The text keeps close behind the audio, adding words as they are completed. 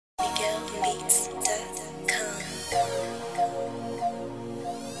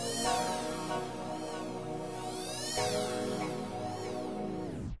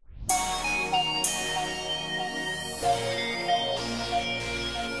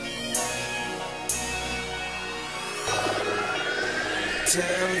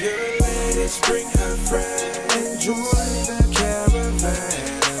Tell your ladies, bring her friend, enjoy the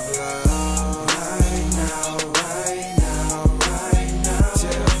caravan of love. Right now, right now, right now.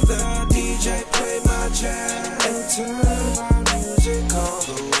 Tell the DJ play my jam and turn my music all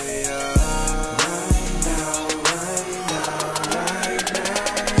the way up. Right now, right now, right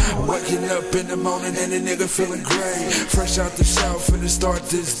now. Waking up in the morning and a nigga feeling great. Fresh out the shower, finna start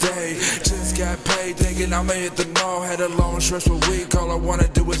this day. Just got paid, thinking I'ma hit the mall. Had a long stressful week, all I wanna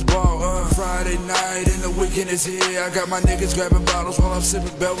do is ball. Friday night and the weekend is here. I got my niggas grabbing bottles while I'm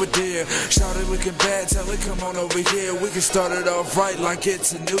sipping Belvedere. Shouted looking bad, tell her come on over here. We can start it off right like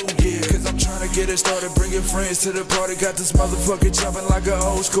it's a new year. Cause I'm trying to get it started, bringing friends to the party. Got this motherfucker jumping like an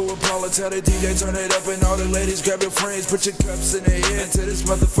old school Apollo. Tell the DJ turn it up and all the ladies grab your friends. Put your cups in the air till this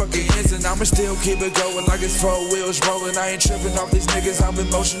motherfucker ends. And I'ma still keep it going like it's 4 wheels rolling. I ain't tripping off these niggas, I'm in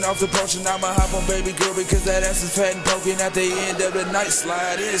motion off the potion. I'ma hop on baby girl because that ass is fat and poking. At the end of the night,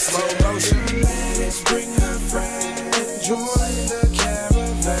 slide in slow motion. Ladies, bring her friend, enjoy the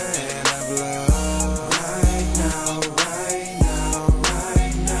caravan of love. Right now, right now,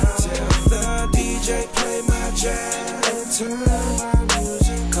 right now. Tell the DJ play my jam and turn my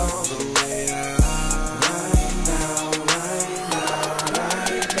music all the way up. Right now, right now,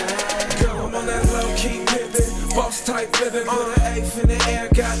 right now. Girl, I'm on that low key pimpin', boss type living. Put an eighth in the air,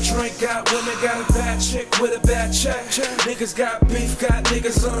 got drink, got women, got a bad chick with a bad check. Niggas got beef, got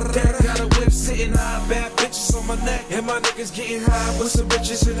niggas on deck. Got a whip sitting high, bad bitches on my neck. And my niggas getting high with some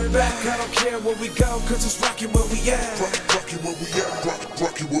bitches in the back. I don't care where we go, cause it's rockin' where we at. Rockin' where we at,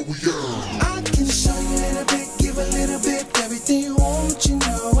 rockin' where we at. I can show you a little bit, give a little bit. Everything you want, you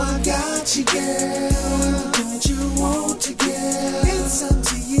know I got you, girl. Everything that you want to get. It's up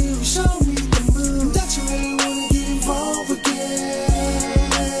to you, show me the move that you really wanna get involved with, girl.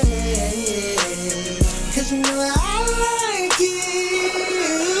 Cause you know that I like you.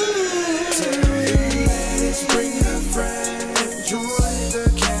 Tell your ladies, bring her friend, enjoy the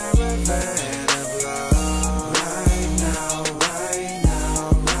caravan of love. Right now, right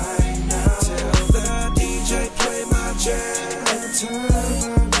now, right now. Tell the DJ play my jam and turn my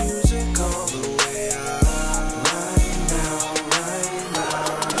music all the way up. Right now, right now,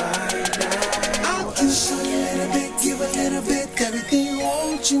 right now. I can show you a little bit, give a little bit. Everything you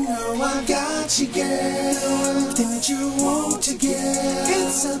want, you know I got you, girl. Everything that you want to get.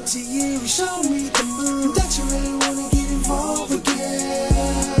 It's up to you, show me the move that you really wanna get involved with, girl.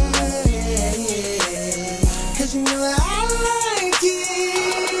 Cause you know that I like you.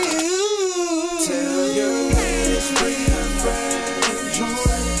 Tell your ladies, bring her friend,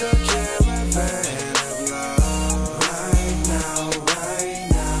 enjoy the caravan of love. Right now, right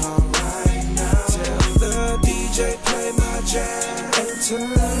now, right now. Tell the DJ play my jam and turn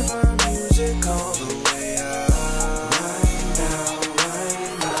my music all the way up. Right now, right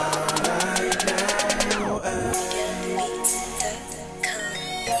now, right now.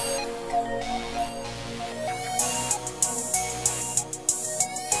 Beats.com.